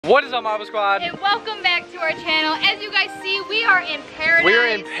What is up, Marvel Squad? And welcome back to our channel. As you guys see, we are in paradise. We are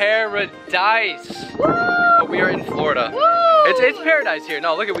in paradise. But we are in Florida. Woo! It's paradise here.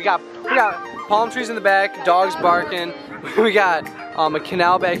 No, look at we got palm trees in the back, dogs barking. We got a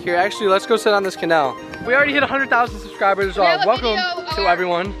canal back here. Actually, let's go sit on this canal. We already hit 100,000 subscribers. Welcome to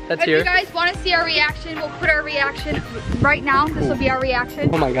everyone that's here. If you guys want to see our reaction, we'll put our reaction right now. This will be our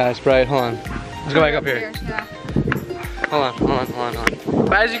reaction. Oh my gosh, Bright, hold on. Let's go back up here. Yeah. Hold on.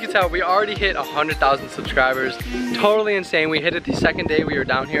 But as you can tell, we already hit 100,000 subscribers. Totally insane. We hit it the second day we were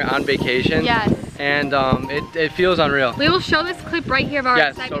down here on vacation. Yes. And it feels unreal. We will show this clip right here of our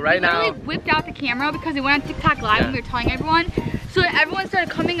excitement. So right now, we whipped out the camera because we went on TikTok Live and we were telling everyone. So everyone started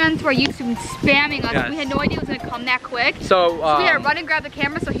coming onto our YouTube and spamming us. Yes. We had no idea it was gonna come that quick. So we had to run and grab the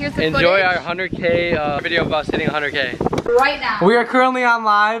camera. So here's the enjoy footage. our 100K video of us hitting 100K. Right now. We are currently on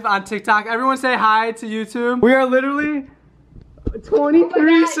live on TikTok. Everyone say hi to YouTube. We are literally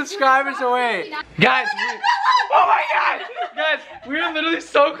 23 subscribers away. Guys, oh my god! Guys, we are literally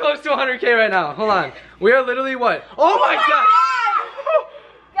so close to 100K right now. Hold on. We are literally what? Oh my god!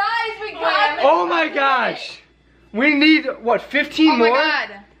 Guys, we got it. Oh my gosh! We need, what, 15 more? Oh my god.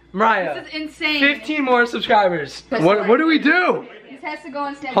 Mariah. This is insane. 15 more subscribers. What do we do? This has to go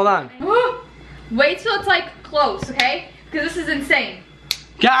and stand. Hold on. Wait till it's like close, okay? Because this is insane.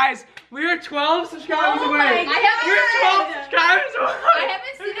 Guys, we are 12 subscribers away. We're 12 subscribers away. I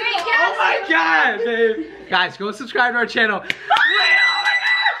haven't seen it. Oh my god, babe. Guys, go subscribe to our channel. Oh my god!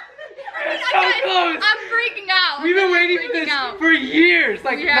 We're so close. I'm freaking out. We've been waiting for this for years.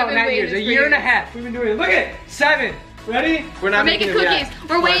 Like, no, not years. A year and a half. We've been doing it. Look at it. 7. Ready? We're not making cookies. Yet.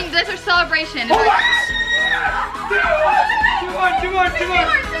 We're waiting. This is our celebration. Oh my! Two more.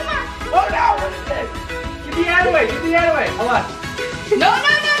 Oh no! What is this? Get the ad away. Hold on. No.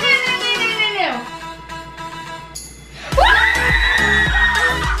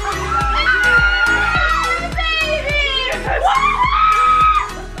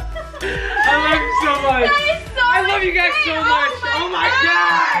 I love you guys so much. Oh my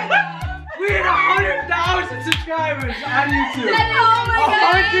god! We hit 100,000 subscribers on YouTube.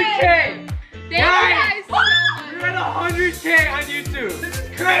 100K. Guys, we're at 100K on YouTube. This is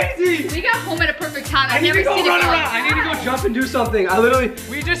crazy. We got home at a perfect time. I need to go run around. I need to go jump and do something.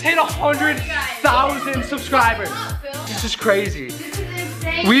 We just hit 100,000 subscribers. This is crazy. This is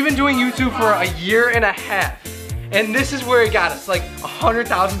insane. We've been doing YouTube for a year and a half. And this is where it got us, like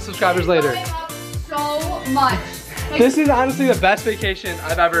 100,000 subscribers later. So much. Like, this is honestly the best vacation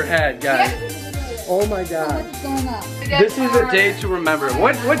I've ever had, guys. Oh my god. This is a day to remember.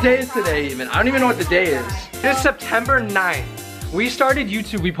 What day is today even? I don't even know what the day is. It's September 9th. We started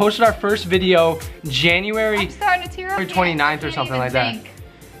YouTube. We posted our first video January 29th or something like that.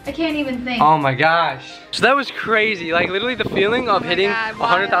 I can't even think. Oh my gosh. So that was crazy. Like literally the feeling of hitting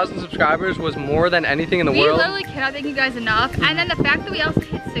 100,000 subscribers was more than anything in the world. We literally cannot thank you guys enough. And then the fact that we also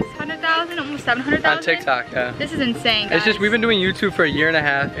hit 600,000, almost 700,000. On TikTok, yeah. This is insane, guys. It's just we've been doing YouTube for a year and a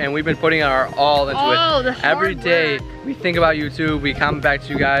half and we've been putting our all into it. Every day we think about YouTube, we comment back to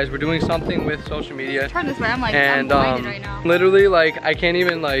you guys. We're doing something with social media. Turn this way, I'm like, I'm blinded right now. Literally like I can't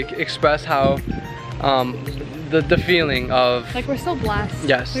even like express how the feeling of like we're so blessed.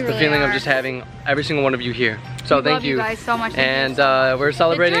 Yes, the feeling of just having every single one of you here. So thank you guys so much. And we're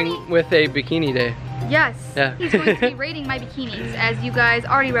celebrating with a bikini day. Yes. Yeah. He's going to be rating my bikinis, as you guys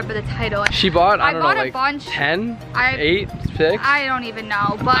already read by the title. She bought, I don't know, like a bunch. 10, 8, 6? I don't even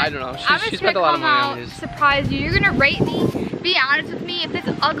know, but I don't know. She spent a lot of money on these. Surprise you. You're gonna rate me. Be honest with me. If it's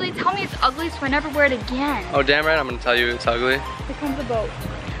ugly, tell me it's ugly so I never wear it again. Oh damn right, I'm gonna tell you it's ugly. Here comes the boat.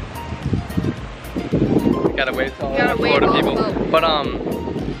 Gotta wait till Florida people.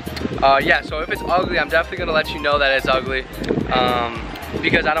 But yeah, so if it's ugly, I'm definitely gonna let you know that it's ugly.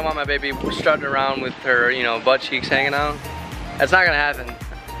 Because I don't want my baby strutting around with her, you know, butt cheeks hanging out. That's not gonna happen.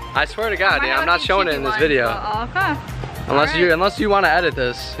 I swear to God, I'm not showing it in this video. Okay. Unless you want to edit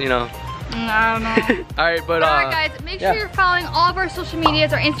this, you know. I don't know. Alright, but guys, make sure you're following all of our social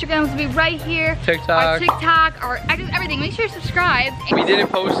medias. Our Instagrams will be right here. Our TikTok, our everything. Make sure you're subscribed. We didn't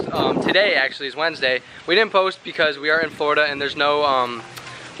post today. Actually, is Wednesday. We didn't post because we are in Florida and there's no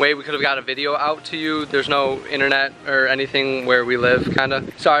way we could have got a video out to you. There's no internet or anything where we live, kind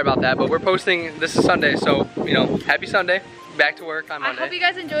of. Sorry about that, but we're posting. This is Sunday, so you know, happy Sunday. Back to work on Monday. I hope you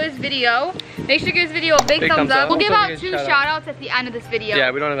guys enjoy this video. Make sure you give this video a big thumbs up. We'll give out 2 shout outs at the end of this video.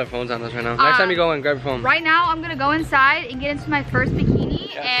 Yeah, we don't have our phones on us right now. Next time you go in, grab your phone. Right now, I'm gonna go inside and get into my first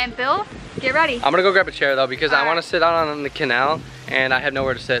bikini. And Bill, Get ready. I'm gonna go grab a chair though because I want to sit out on the canal and I have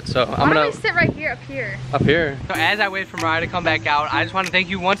nowhere to sit. So I'm gonna sit right here, up here. Up here. So as I wait for Mariah to come back out, I just want to thank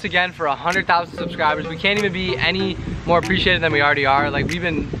you once again for 100,000 subscribers. We can't even be any more appreciated than we already are. Like we've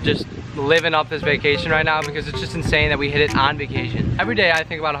been just living up this vacation right now because it's just insane that we hit it on vacation. Every day I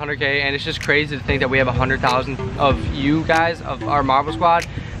think about 100K and it's just crazy to think that we have 100,000 of you guys, of our Marble Squad,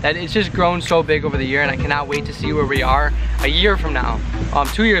 that it's just grown so big over the year, and I cannot wait to see where we are a year from now,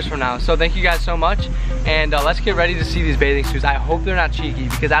 2 years from now. So thank you guys so much, and let's get ready to see these bathing suits. I hope they're not cheeky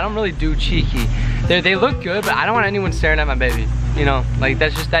because I don't really do cheeky. They look good, but I don't want anyone staring at my baby. You know, like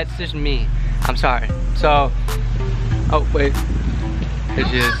that's just me. I'm sorry. So, oh wait, here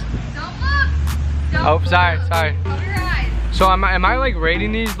she is. Oh, sorry. Cover your eyes. So am I like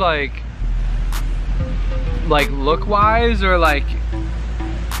rating these like look wise or like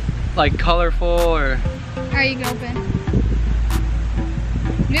colorful or? Alright, you can open.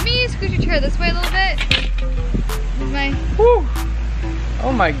 Maybe scoot your chair this way a little bit. Woo!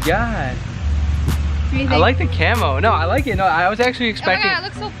 Oh my god. I like the camo. No, I like it. No, I was actually expecting. Oh my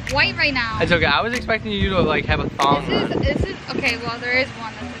god, it looks so white right now. It's okay. I was expecting you to like have a thong. This is okay. Well, there is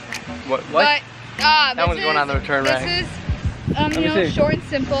one that's different. What? But that one's going on the return rack. This is you know, short and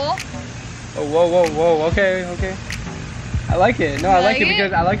simple. Oh, whoa. Okay. I like it. No, I like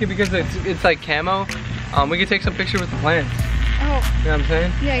it because it's like camo. We can take some pictures with the plants. Oh. You know what I'm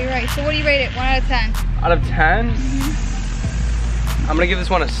saying? Yeah, you're right. So what do you rate it? 1 out of 10? Out of 10? Mm-hmm. I'm gonna give this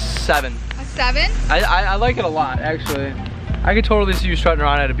one a 7. A 7? I like it a lot, actually. I could totally see you strutting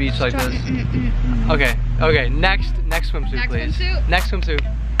around at a beach like this. Okay. Next swimsuit, please. Next swimsuit.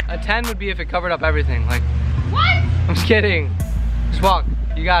 A 10 would be if it covered up everything. Like. What? I'm just kidding. Just walk.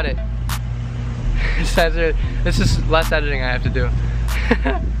 You got it. This is less editing I have to do.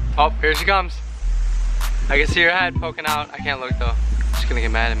 Oh, here she comes. I can see her head poking out. I can't look though. She's gonna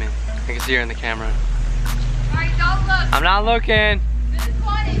get mad at me. I can see her in the camera. Alright, don't look. I'm not looking. This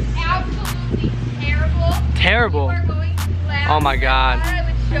one is absolutely terrible. Terrible? You are going to laugh. Oh my god. I thought I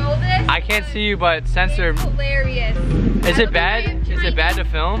would show this. I can't see you, but censor. It's hilarious. Is it bad? Is it bad to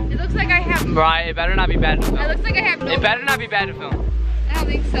film? It looks like I have. Right, it better not be bad to film. It looks like I have no. It better not be bad to film. I don't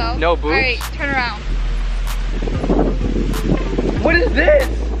think so. No boobs? Alright, turn around. What is this?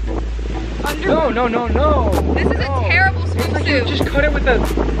 No. This is a terrible swimsuit. You just cut it with a.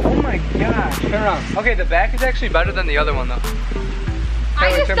 Oh my gosh. Turn around. Okay, the back is actually better than the other one though.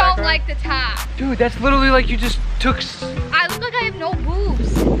 I just don't like the top. Dude, that's literally like you just took. I look like I have no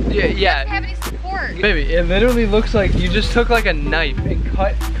boobs. Yeah. It doesn't have any support. Baby, it literally looks like you just took like a knife and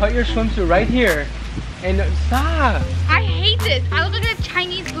cut your swimsuit right here. And stop. I hate this. I look like I have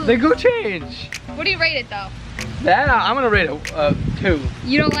Chinese boobs. They go change. What do you rate it though? That I'm gonna rate it a 2.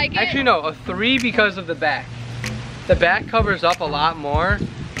 You don't like it? Actually no, a 3 because of the back. The back covers up a lot more.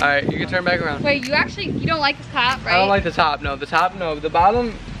 All right, you can turn back around. Wait, you don't like the top, right? I don't like the top. No, the top. No, the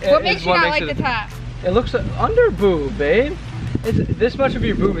bottom. What makes you not like the top? It looks under boob, babe. It's this much of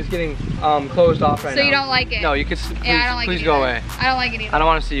your boob is getting closed off right now. So you don't like it? No, you could. Please go away. I don't like it either. I don't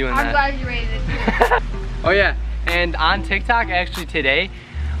want to see you in that. I'm glad you rated it. Oh yeah, and on TikTok actually today,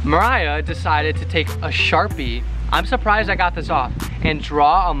 Mariah decided to take a Sharpie. I'm surprised I got this off, and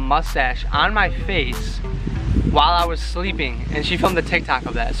draw a mustache on my face while I was sleeping, and she filmed a TikTok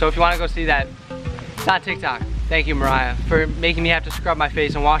of that. So if you want to go see that, it's on TikTok. Thank you, Mariah, for making me have to scrub my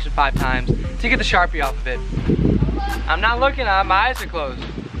face and wash it 5 times to get the Sharpie off of it. I'm not looking at it, my eyes are closed.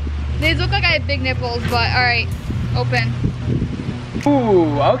 These look like I have big nipples, but all right, open.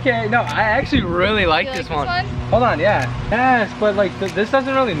 Ooh, okay. No, I actually really like this one. Hold on, yeah. Yes, but like this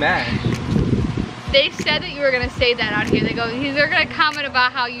doesn't really match. They said that you were gonna say that out here. They're gonna comment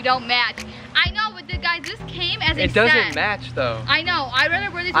about how you don't match. I know, but guys, this came as a set. It doesn't match though. I know. I'd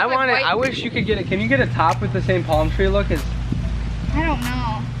rather wear these. I wish you could get it. Can you get a top with the same palm tree look? I don't know.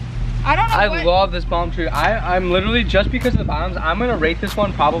 I love this palm tree. I'm literally, just because of the bottoms, I'm gonna rate this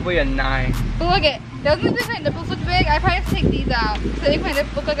one probably a 9. But look at, doesn't it make my nipples look big? I probably have to take these out. So they make my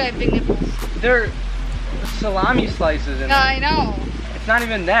nipples look like I have big nipples. They're salami slices in there. I know. It's not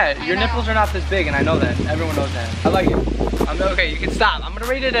even that. Your nipples are not this big, and I know that. Everyone knows that. I like it. Okay, you can stop. I'm gonna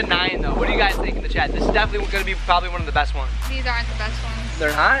rate it a 9 though. What do you guys think in the chat? This is definitely gonna be probably one of the best ones. These aren't the best ones.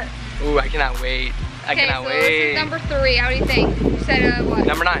 They're not? Ooh, I cannot wait. I cannot wait. This is number 3. How do you think? You said what?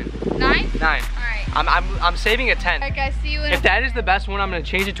 Number 9. 9? 9. Alright. I'm saving a 10. Alright guys, see you in If that is the best one, I'm gonna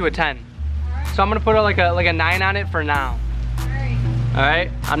change it to a 10. Alright. So I'm gonna put like a 9 on it for now. Alright.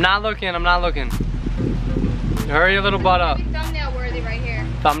 Alright? I'm not looking. Hurry your little butt up. Thumbnail worthy right here.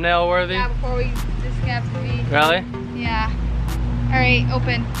 Thumbnail worthy? Yeah, before we disconnect the TV. Really? Yeah. Alright,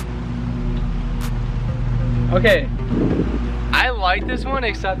 open. Okay. I like this one,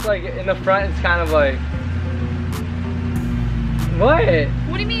 except like in the front, it's kind of like. What?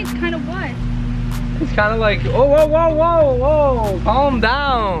 What do you mean? It's kind of what? It's kind of like, oh, whoa, whoa, whoa, whoa, calm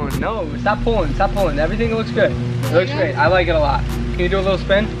down. No, stop pulling, stop pulling. Everything looks good. It looks great. I like it a lot. Can you do a little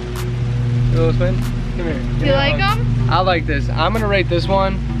spin? Do a little spin? Come here. Do you like them? I like this. I'm gonna rate this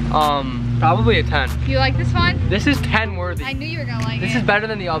one, probably a 10. You like this one? This is 10 worthy. I knew you were gonna like it. This is better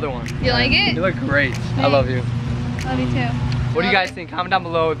than the other one. You like it? You look great. I love you. Love you too. What do you guys think? Comment down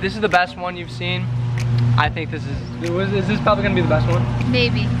below. If this is the best one you've seen, I think this is this probably gonna be the best one?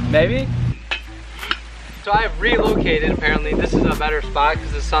 Maybe. Maybe? So I have relocated, apparently. This is a better spot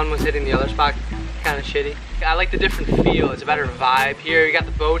because the sun was hitting the other spot kind of shitty. I like the different feel. It's a better vibe here. You got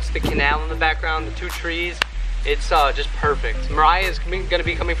the boats, the canal in the background, the 2 trees. It's just perfect. Mariah is gonna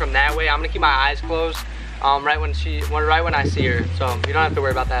be coming from that way. I'm gonna keep my eyes closed right when I see her. So you don't have to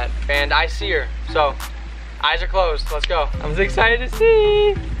worry about that. And I see her, so eyes are closed. Let's go. I'm so excited to see.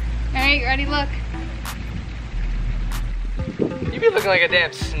 All right, ready? Look. You be looking like a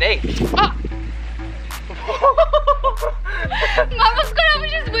damn snake. Oh. Mama's gonna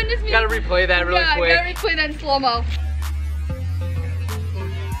just witness me. You gotta replay that really quick. Yeah, gotta replay that in slow-mo.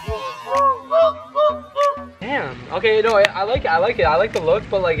 Damn. Okay, no, I like it. I like it. I like the look,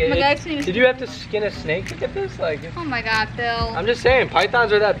 but like, did you have to skin a snake to get this? Like. Oh my God, Phil. I'm just saying,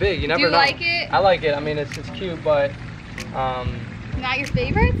 pythons are that big. You never know. Do you like it? I like it. I mean, it's cute, but. Not your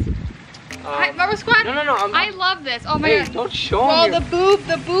favorites? Rubber Squad? No. I love this. Oh my God. Don't show me. Well, the boob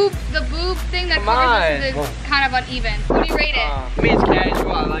thing that covers this is kind of uneven. What do you rate it? I mean, it's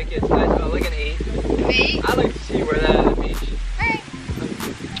casual. I like it. It's nice. I like an 8. 8? I like to see you wear that at the beach. Alright.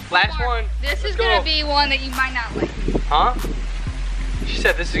 Last one. This is gonna be one that you might not like. Huh? She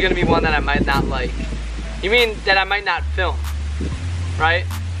said this is gonna be one that I might not like. You mean that I might not film, right?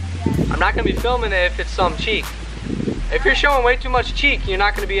 I'm not gonna be filming it if it's some cheek. If you're showing way too much cheek, you're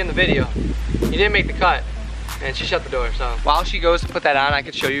not gonna be in the video. You didn't make the cut. And she shut the door, so. While she goes to put that on, I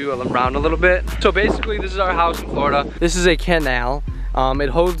can show you around a little bit. So basically, this is our house in Florida. This is a canal. It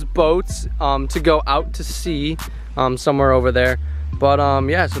holds boats to go out to sea somewhere over there. But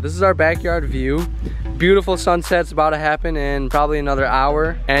yeah, so this is our backyard view. Beautiful sunset's about to happen in probably another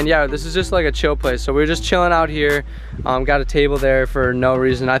hour. And yeah, this is just like a chill place. So we're just chilling out here. Got a table there for no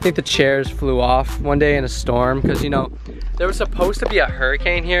reason. I think the chairs flew off one day in a storm because, you know, there was supposed to be a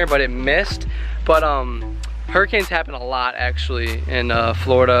hurricane here, but it missed. But hurricanes happen a lot actually in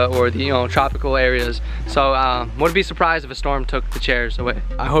Florida or the tropical areas. So wouldn't be surprised if a storm took the chairs away.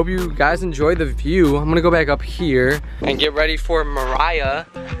 I hope you guys enjoy the view. I'm gonna go back up here and get ready for Mariah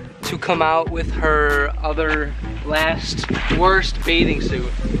to come out with her other last worst bathing suit.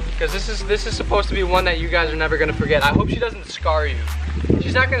 Because this is supposed to be one that you guys are never gonna forget. I hope she doesn't scar you.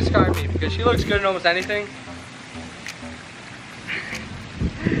 She's not gonna scar me because she looks good in almost anything.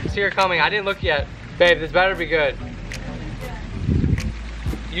 See her coming. I didn't look yet. Babe, this better be good.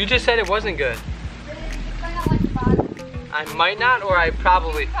 You just said it wasn't good. I might not, or I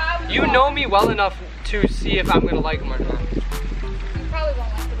probably. You know me well enough to see if I'm gonna like them or not. You probably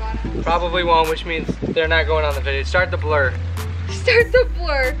won't like the bottom. Probably won't, which means they're not going on the video. Start the blur. Start the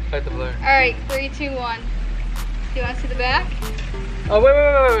blur. Start the blur. All right, 3, 2, 1. Do you want to see the back?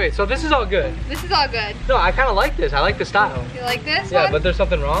 Oh, wait. So this is all good. This is all good. No, I kind of like this. I like the style. You like this Yeah, one? but there's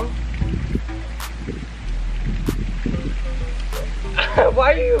something wrong?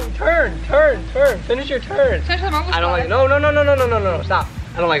 Why are you? Turn. Finish your turn. Finish the marble I don't like it. No. Stop.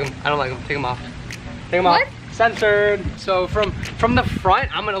 I don't like them. Take them off. Take them What? off. Censored. So from the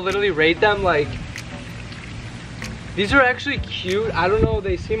front, I'm gonna literally rate them like. These are actually cute. I don't know.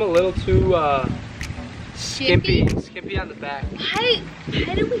 They seem a little too skimpy on the back. Why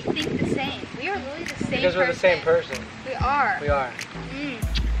do we think the same? We are literally the same Because we're the same person. We are. We are.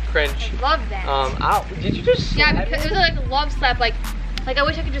 Cringe. I love that. Ow. Did you just Yeah, slap because me? it was like a love slap. Like I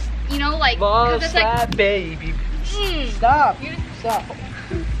wish I could just, like. Love it's slap, like, baby. Stop. Stop.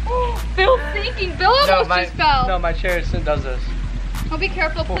 Bill's thinking. Bill almost just fell. No, my chair does this. Oh, be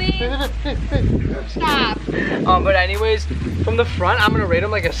careful, please. Stop. But anyways, from the front, I'm gonna rate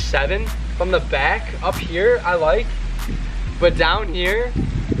them like a 7. From the back, up here, I like. But down here,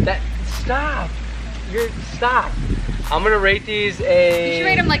 stop. Stop. I'm gonna rate these a. You should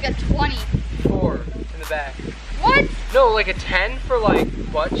rate them like a 20. 4 in the back. What? No, like a 10 for like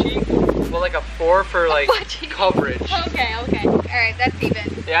butt cheek. Well, like a 4 for like coverage. Okay. All right, that's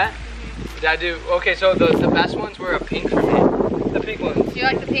even. Yeah? Did I do? Okay, so the best ones were a pink for me. The pink ones. Do you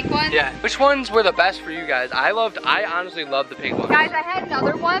like the pink ones? Yeah. Which ones were the best for you guys? I honestly loved the pink ones. Guys, I had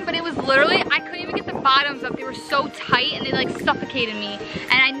another one, but it was literally, I couldn't even get the bottoms up. They were so tight and they like suffocated me.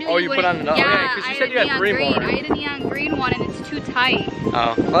 And I knew you put on another. Yeah, because you said you had 3 more. I had a neon green one and it's too tight.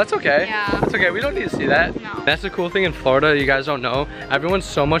 Oh, well that's okay. Yeah. That's okay, we don't need to see that. No. That's the cool thing in Florida, you guys don't know. Everyone's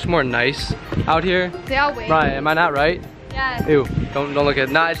so much more nice out here. They all wait. Right, am I not right? Yeah. Ew, don't look at,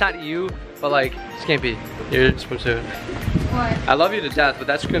 nah, it's not you, but like, Skimpy, your swimsuit. What? I love you to death, but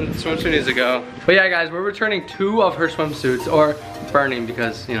that swimsuit needs to go. But yeah guys, we're returning 2 of her swimsuits, or burning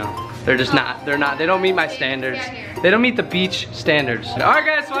because, you know, they're just not, they don't meet my standards. They don't meet the beach standards. Alright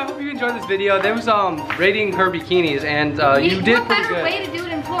guys, so I hope you enjoyed this video. There was rating her bikinis and you did pretty good. What better way to do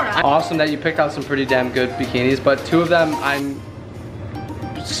it in Florida? Awesome that you picked out some pretty damn good bikinis, but 2 of them,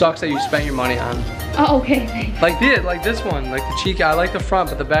 sucks that you spent your money on. Oh, okay, thanks. Like this one, like the cheek, I like the front,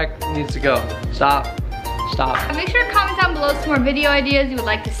 but the back needs to go. Stop. Make sure to comment down below some more video ideas you would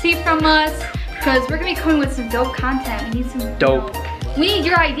like to see from us, because we're gonna be coming with some dope content. We need some dope. We need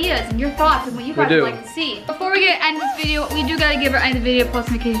your ideas and your thoughts and what you guys would like to see. Before we end this video, we do gotta give our end of the video post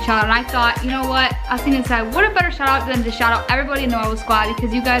notification shout out. And I thought, you know what? I was thinking inside, what a better shout out than to shout out everybody in the Marble Squad,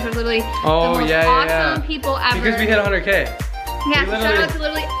 because you guys are literally the most awesome people ever. Because we hit 100K. Yeah, so shout out to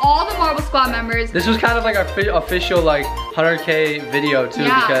literally all the Marble Squad members. This was kind of like our official like 100K video too,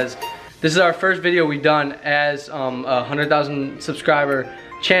 because this is our first video we've done as a 100,000 subscriber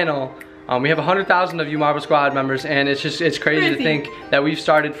channel. We have 100,000 of you Marble Squad members, and it's crazy to think that we've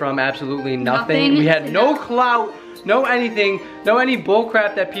started from absolutely nothing. We had no clout, no anything, no any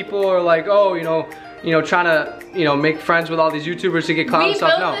bullcrap that people are like, oh, you know, trying to, make friends with all these YouTubers to get clout and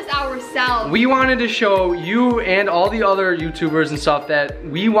stuff. No. We built this ourselves. We wanted to show you and all the other YouTubers and stuff that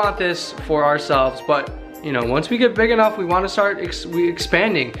we want this for ourselves, but once we get big enough, we want to start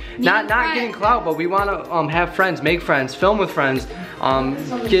expanding. Not getting clout, but we want to have friends, make friends, film with friends,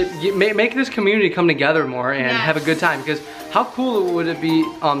 make this community come together more and have a good time. Because how cool would it be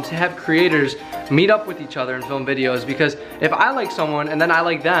to have creators meet up with each other and film videos? Because if I like someone and then I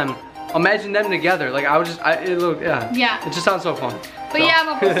like them, imagine them together. Like it just sounds so fun. But yeah,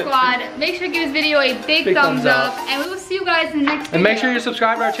 Marble Squad, make sure to give this video a big thumbs up, and we will see you guys in the next video. And make sure you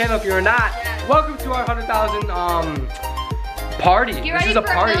subscribe to our channel if you're not. Welcome to our 100,000 party. Get ready this is a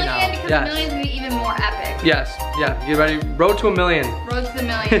party for now. Because the million's gonna be even more epic. Yes, get ready. Road to 1 million. Road to the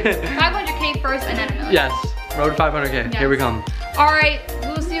million. 500K first and then 1 million. Yes, road to 500K. Yes. Here we come. Alright,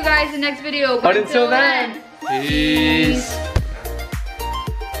 we'll see you guys in the next video. But until then, peace.